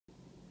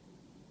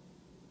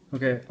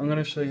Okay, I'm going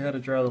to show you how to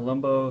draw the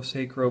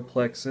lumbosacral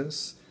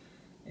plexus,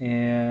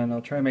 and I'll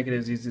try and make it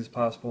as easy as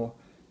possible.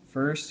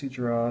 First, you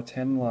draw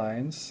 10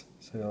 lines.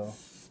 So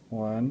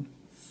 1,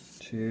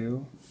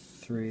 2,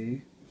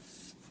 3,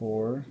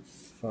 4,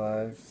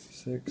 5,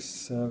 6,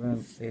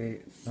 7,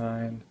 8,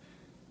 9,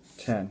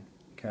 10.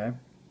 Okay?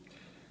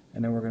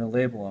 And then we're going to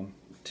label them.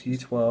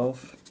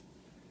 T12,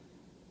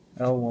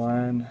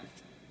 L1,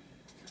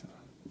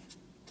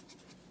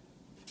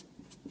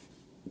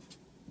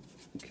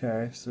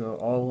 okay, so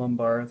all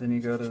lumbar, then you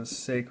go to the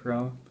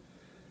sacrum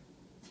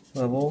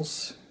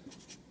levels,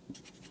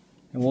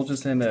 and we'll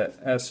just end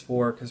at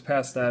S4 because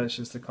past that it's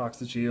just the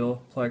coccygeal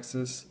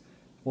plexus.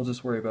 We'll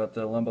just worry about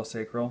the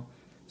lumbosacral.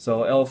 So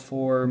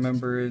L4,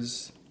 remember,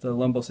 is the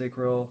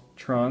lumbosacral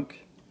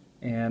trunk,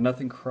 and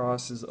nothing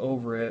crosses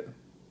over it,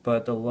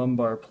 but the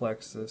lumbar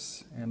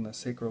plexus and the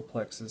sacral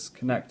plexus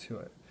connect to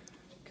it.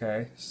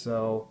 Okay,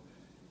 so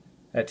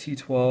at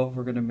T12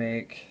 we're going to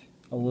make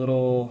a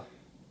little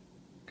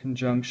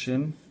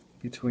conjunction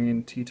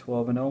between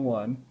T12 and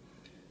L1,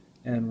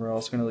 and we're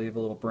also going to leave a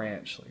little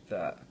branch like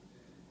that.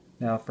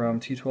 Now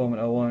from T12 and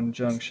L1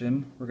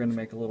 junction, we're going to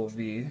make a little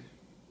V,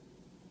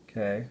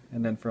 okay,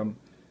 and then from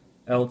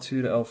L2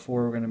 to L4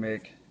 we're going to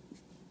make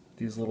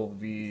these little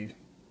V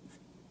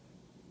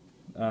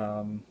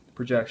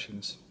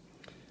projections.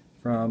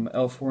 From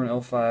L4 and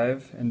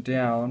L5 and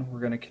down, we're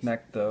going to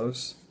connect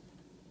those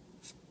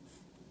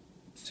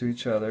to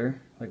each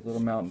other like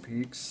little mountain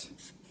peaks.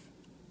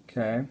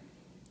 Okay.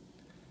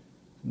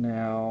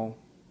 Now,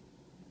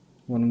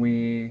 when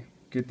we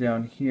get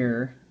down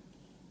here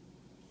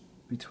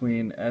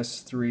between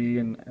S3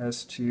 and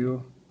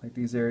S2, like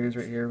these areas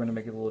right here, we're going to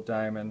make a little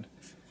diamond.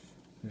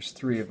 There's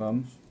 3 of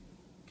them.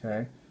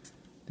 Okay.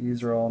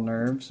 These are all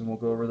nerves, and we'll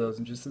go over those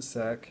in just a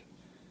sec.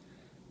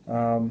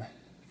 From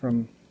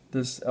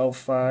this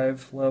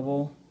L5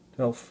 level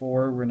to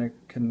L4, we're going to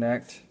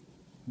connect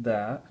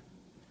that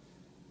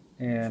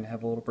and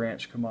have a little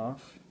branch come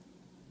off.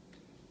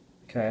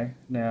 Okay,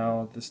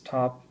 now these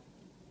top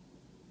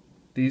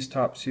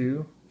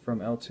 2 from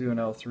L2 and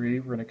L3,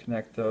 we're going to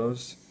connect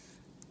those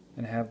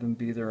and have them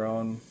be their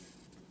own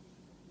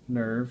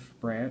nerve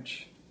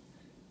branch.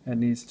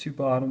 And these 2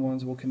 bottom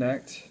ones will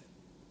connect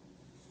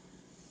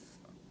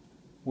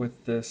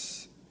with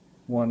this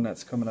one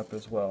that's coming up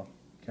as well.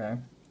 Okay.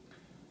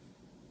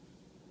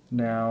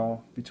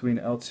 Now between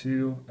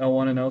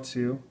L1 and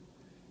L2,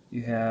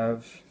 you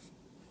have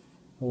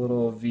a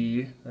little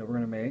V that we're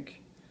going to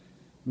make.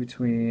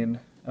 Between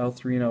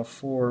L3 and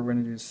L4, we're going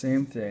to do the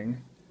same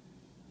thing.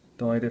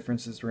 The only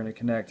difference is we're going to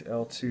connect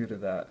L2 to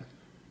that.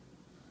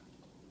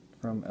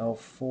 From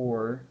L4,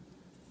 we're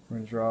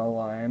going to draw a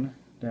line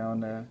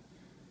down to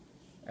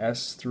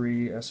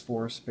S3,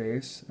 S4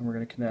 space, and we're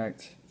going to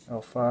connect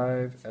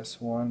L5,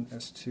 S1,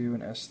 S2,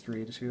 and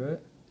S3 to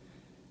it.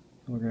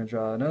 And we're going to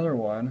draw another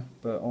one,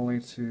 but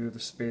only to the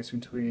space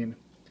between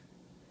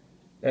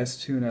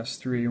S2 and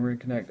S3, and we're going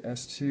to connect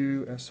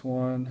S2,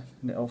 S1,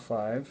 and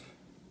L5.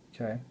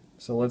 Okay,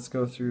 so let's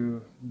go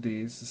through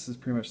these. This is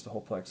pretty much the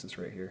whole plexus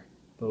right here,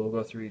 but we'll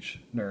go through each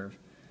nerve.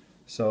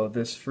 So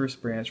this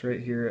first branch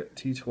right here at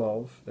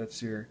T12,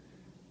 that's your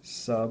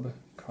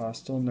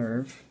subcostal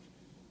nerve.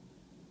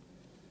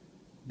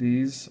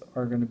 These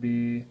are going to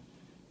be,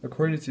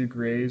 according to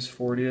Gray's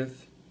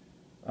 40th,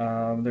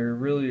 they're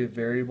really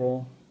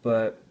variable,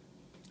 but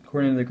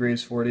according to the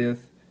Gray's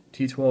 40th,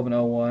 T12 and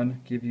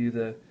L1 give you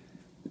the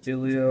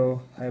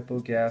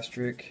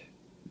iliohypogastric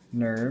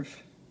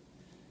nerve,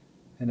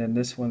 and then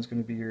this one's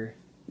going to be your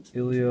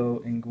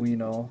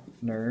ilioinguinal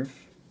nerve.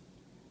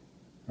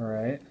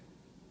 Alright,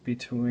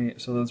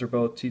 so those are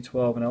both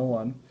T12 and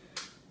L1.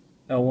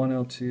 L1,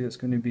 L2 is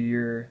going to be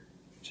your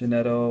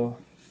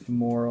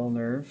genitofemoral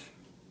nerve.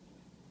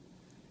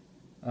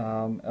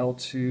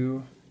 L2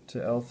 to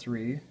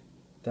L3,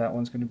 that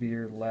one's going to be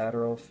your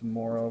lateral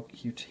femoral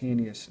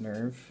cutaneous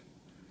nerve.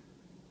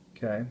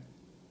 Okay.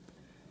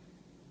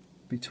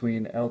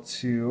 Between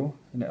L2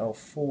 and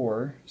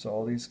L4, so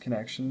all these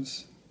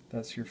connections,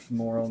 that's your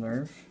femoral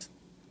nerve.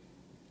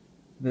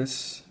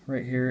 This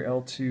right here,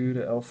 L2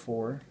 to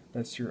L4,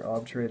 that's your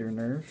obturator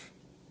nerve.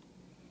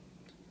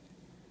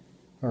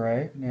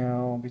 Alright,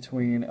 now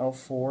between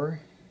L4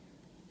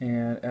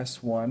 and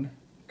S1,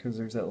 because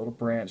there's that little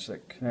branch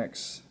that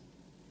connects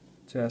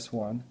to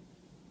S1,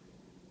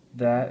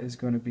 that is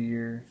going to be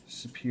your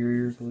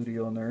superior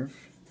gluteal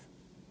nerve.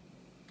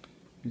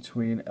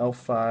 Between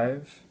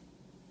L5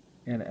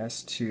 and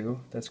S2,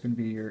 that's going to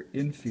be your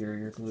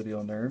inferior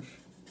gluteal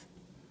nerve.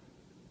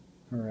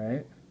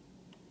 Alright.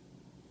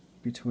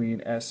 Between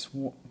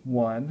S1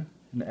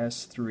 and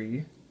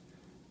S3,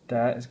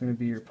 that is going to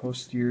be your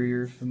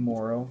posterior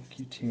femoral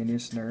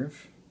cutaneous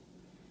nerve.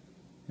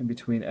 And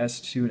between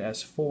S2 and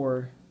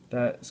S4,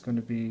 that is going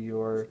to be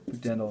your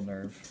pudendal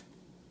nerve.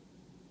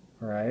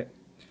 Alright.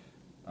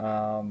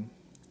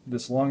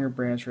 This longer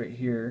branch right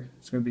here,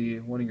 it's going to be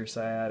one of your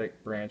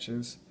sciatic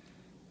branches,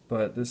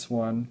 but this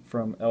one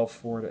from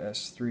L4 to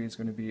S3 is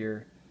going to be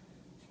your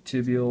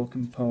tibial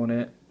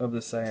component of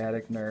the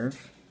sciatic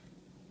nerve.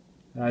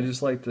 And I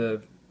just like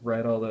to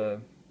write all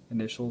the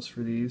initials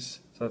for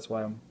these, so that's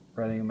why I'm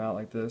writing them out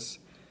like this.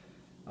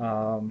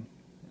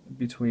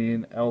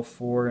 Between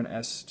L4 and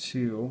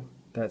S2,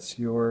 that's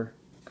your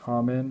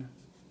common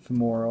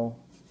femoral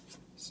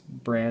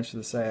branch of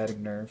the sciatic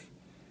nerve.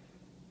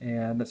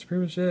 And that's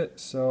pretty much it.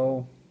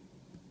 So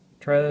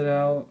try that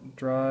out,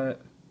 draw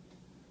it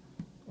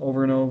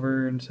over and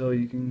over until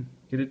you can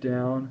get it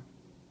down.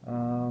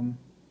 And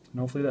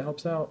hopefully that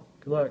helps out.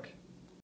 Good luck.